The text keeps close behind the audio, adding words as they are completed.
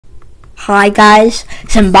Hi guys,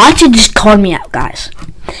 Sambacha just called me out, guys.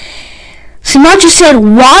 Sambacha said,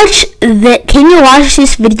 can you watch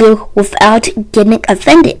this video without getting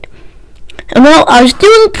offended? Well, I was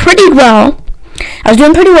doing pretty well.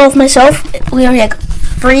 With myself. We were like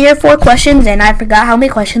 3 or 4 questions, and I forgot how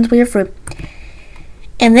many questions we were through.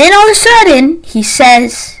 And then all of a sudden, he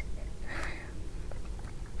says,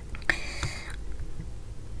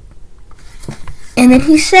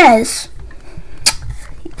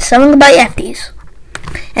 something about Yafties.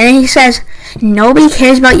 And then he says, nobody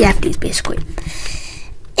cares about Yafties, basically.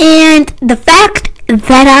 And the fact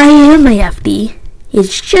that I am a Yafty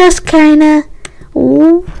is just kinda,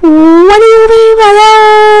 what do you mean by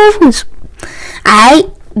that? I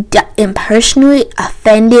am personally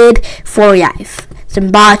offended for Yaf.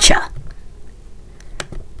 Sambacha.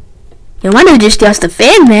 You want to just a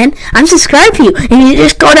fan, man. I'm subscribed to you, and you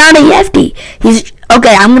just go down to Yafty.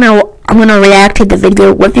 Okay. I'm gonna react to the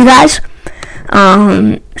video with you guys.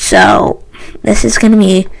 So this is gonna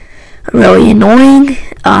be really annoying.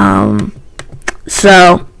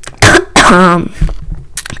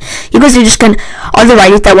 You guys are just gonna, all the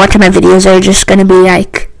writers that watch my videos are just gonna be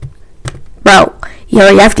like, bro, you're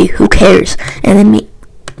a Yafty, who cares? And then me.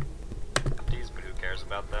 But who cares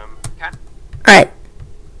about them?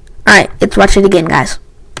 Alright, let's watch it again, guys.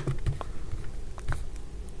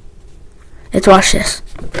 Let's watch this.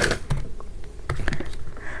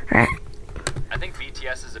 Alright. I think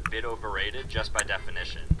BTS is a bit overrated just by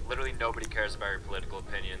definition. Literally nobody cares about your political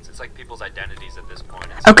opinions. It's like people's identities at this point.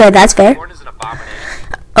 Okay, that's fair. Porn is an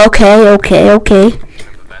abomination. Okay.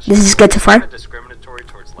 This is good so far. Discriminatory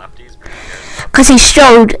towards lefties, because he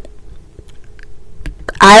showed.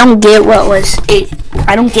 I don't get what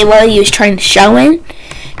he was trying to show,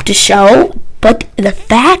 but the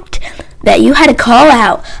fact that you had to call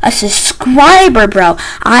out a subscriber, bro.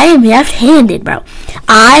 I am left-handed, bro.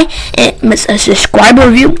 I am a subscriber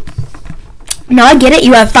review. No, I get it.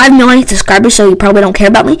 You have 5 million subscribers, so you probably don't care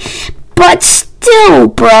about me. But still,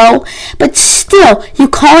 bro. You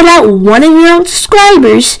called out one of your own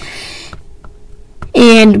subscribers.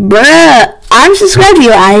 And, bruh, I'm subscribed to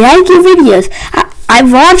you. I like your videos.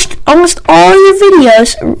 I've watched almost all your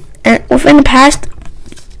videos within the past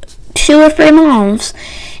 2 or 3 months.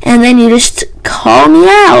 And then you just call me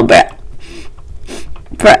out,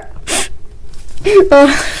 bruh.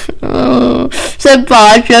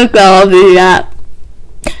 Sambacha called me out.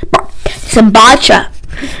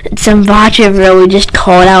 Sambacha really just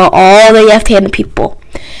called out all the left-handed people.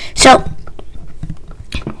 So,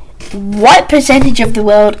 what percentage of the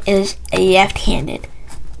world is left-handed?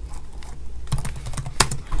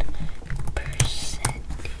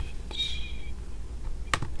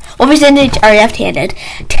 What percentage are left-handed?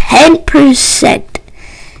 10%.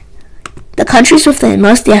 The countries with the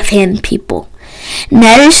most left-handed people.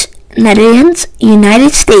 Netherlands,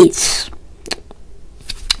 United States.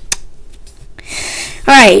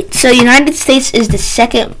 Alright, so United States is the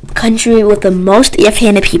second country with the most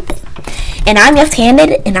left-handed people. And I'm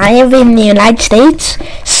left-handed, and I live in the United States.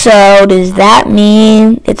 So does that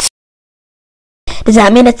mean it's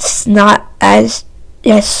not as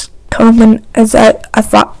common as I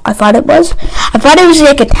thought it was? I thought it was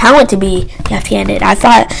like a talent to be left-handed. I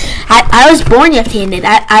thought I was born left-handed.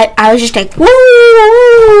 I was just like, woo,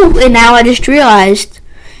 and now I just realized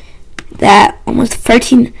that almost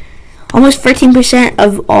 13%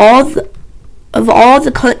 of all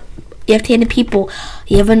the left-handed people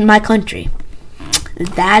live in my country.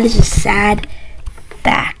 That is a sad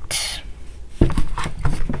fact.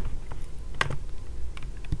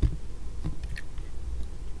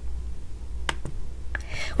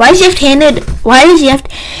 Why is left-handed rare?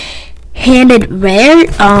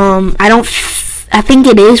 I think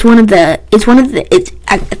it is I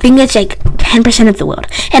think it's like 10% of the world.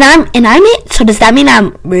 And I'm it. So does that mean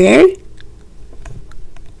I'm rare?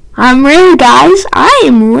 I'm rare, guys. I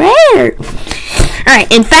am rare.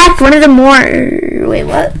 Alright, in fact, one of the more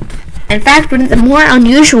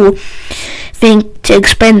unusual thing to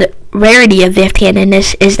explain the rarity of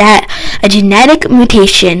left-handedness is that a genetic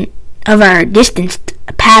mutation of our distant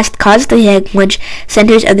past caused the language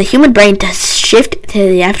centers of the human brain to shift to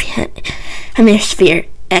the left hemisphere,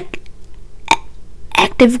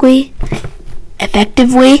 effectively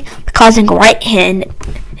causing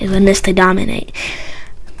right-handedness to dominate.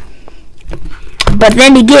 But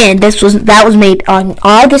then again, that was made on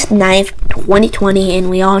August 9th, 2020, and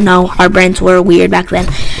we all know our brains were weird back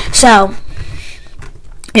then. So,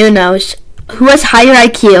 who knows? Who has higher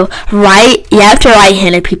IQ? Left or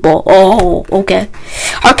right-handed people? Oh, okay.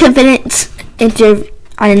 Our confidence interview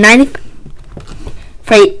on a 90.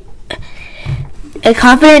 A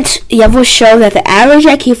confidence level show that the average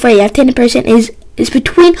IQ for a left-handed person is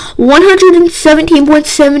between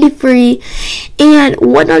 117.73 and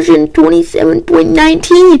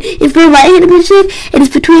 127.19. If you're a right-handed person, it is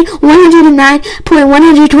between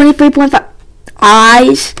 109.123.5.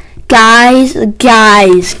 Guys,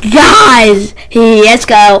 let's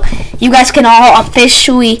go. You guys can all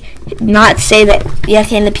officially not say that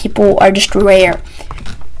left-handed people are just rare.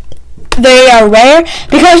 They are rare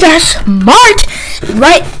because they're smart.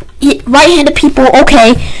 Right-handed people,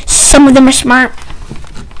 okay, some of them are smart.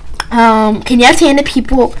 Can left-handed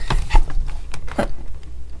people...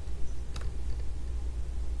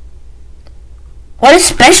 What is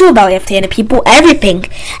special about left-handed people? Everything.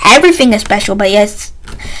 Everything is special, but yes.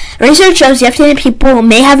 Research shows left-handed people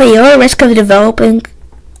may have a lower risk of developing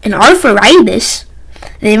an arthritis.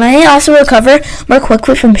 They may also recover more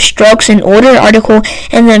quickly from strokes. An older article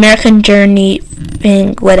in the American Journal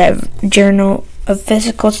of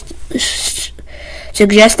Physical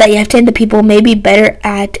suggests that left-handed people may be better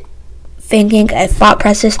at thinking and thought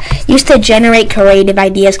process used to generate creative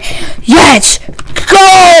ideas. Yes,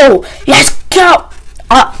 go! Yes, go!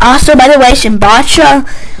 Also, by the way, Simbacha,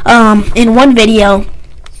 in one video,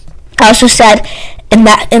 also said in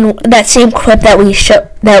that same clip that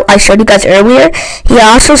I showed you guys earlier, he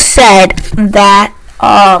also said that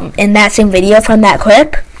in that same video from that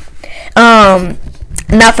clip,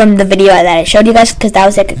 not from the video that I showed you guys, because that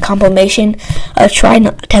was like a compilation of trying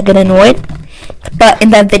not to get annoyed. But in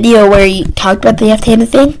that video where he talked about the left-handed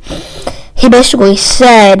thing, he basically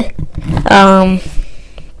said,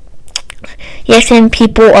 left-handed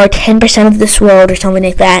people are 10% of this world or something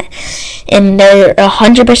like that, and they're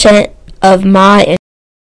 100% of my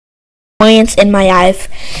annoyance in my life.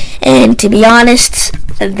 And to be honest,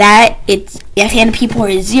 that it's left-handed people are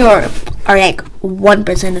like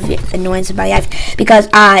 1% of the annoyance in my life, because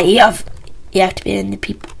I love left-handed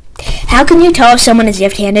people. How can you tell if someone is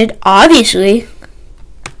left-handed? Obviously.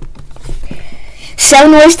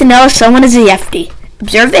 7 ways to know if someone is a lefty.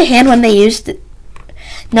 Observe the hand when they use the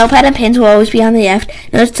notepad and pens will always be on the left.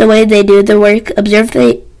 Notice the way they do the work. Observe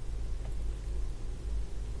the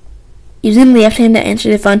using the left hand to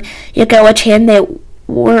answer the phone. Look at which hand they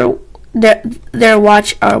wore their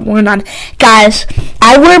watch are worn on. Guys,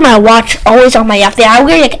 I wear my watch always on my left hand.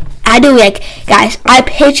 Guys, I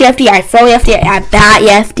pitch lefty, I throw lefty, I bat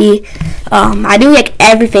lefty. I do like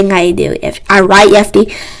everything I do. If I write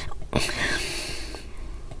lefty.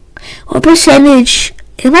 What percentage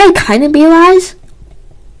am I kind of BUIs?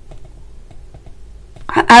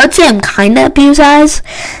 I would say I'm kind of BUIs.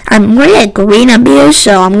 I'm more like green abuse,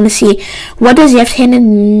 so I'm gonna see what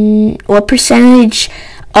percentage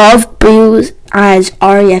of BUIs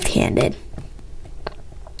are left-handed.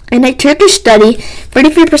 In a Turkish study,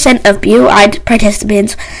 33% of blue-eyed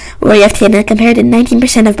participants were left-handed compared to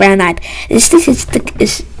 19% of brown-eyed. This statistic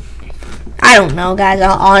is, I don't know, guys.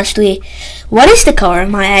 Honestly, what is the color of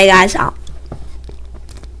my eye, guys?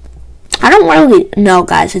 I don't really know,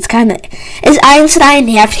 guys. Is Einstein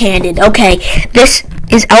left-handed? Okay, this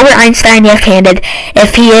is Albert Einstein left-handed.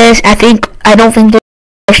 If he is, I don't think there's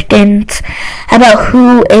questions about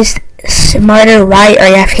who is smarter, right or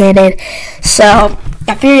left-handed. So,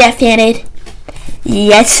 if you're left-handed,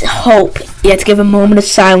 let's hope. Let's give a moment of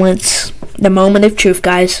silence. The moment of truth,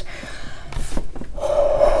 guys.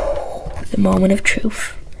 The moment of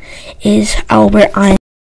truth is Albert Einstein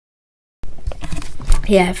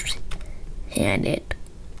left-handed.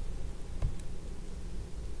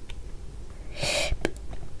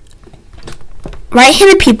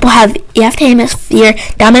 Right-handed people have left hemisphere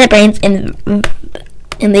dominant brains, and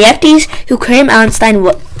the lefties who claim Einstein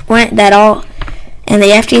weren't that all. And the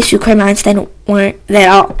lefties who claim Einstein weren't that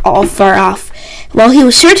all far off. While he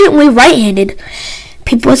was certainly right-handed,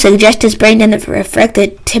 people suggest his brain didn't reflect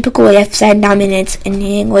the typical left-side dominance in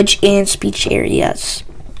language and speech areas.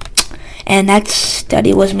 And that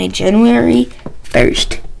study was made January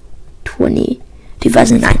 1st,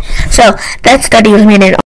 2009. So that study was made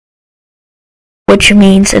in, which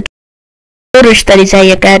means it's older studies that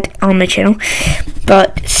you get on my channel.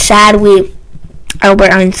 But sadly,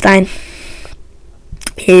 Albert Einstein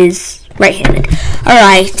is right-handed.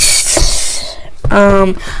 Alright.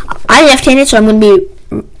 I'm left-handed, so I'm going to be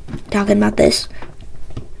talking about this.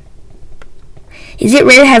 Is it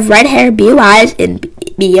rare to have red hair, blue eyes, and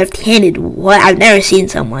be left-handed? What? I've never seen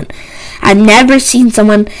someone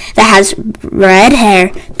that has red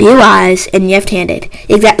hair, blue eyes, and left-handed.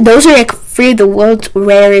 Those are like three of the world's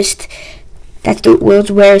rarest. That's the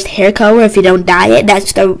world's rarest hair color. If you don't dye it,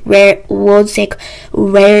 that's the world's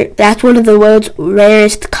rare. That's one of the world's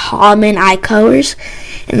rarest common eye colors.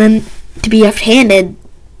 And then to be left-handed,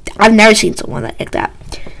 I've never seen someone like that.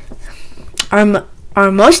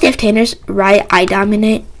 Are most F-tainers right? I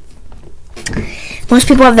dominate. Most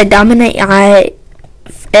people have the dominant eye.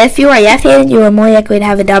 If you are F-tainer, you are more likely to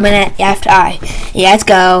have a dominant left eye. Let's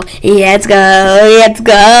go. Let's go. Let's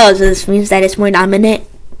go. So this means that it's more dominant.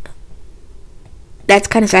 That's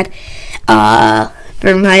kind of sad.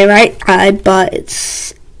 For my right eye, but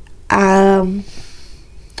it's okay,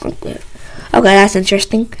 that's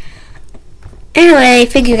interesting. Anyway,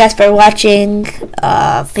 thank you guys for watching.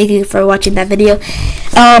 Thank you for watching that video.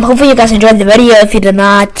 Hopefully you guys enjoyed the video. If you did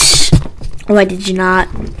not, why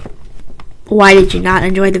did you not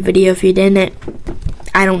enjoy the video? If you didn't,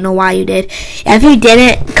 I don't know why you did. If you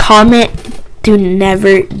didn't, comment to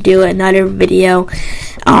never do another video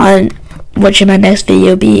on what should my next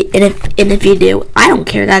video be. And if you do, I don't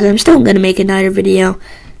care, guys. I'm still gonna make another video.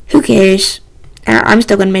 Who cares? I'm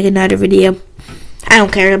still gonna make another video. I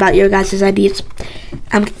don't care about your guys' ideas.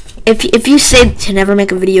 If you say to never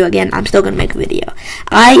make a video again, I'm still gonna make a video.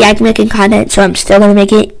 I like making content, so I'm still gonna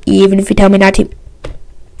make it, even if you tell me not to.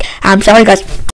 I'm sorry, guys.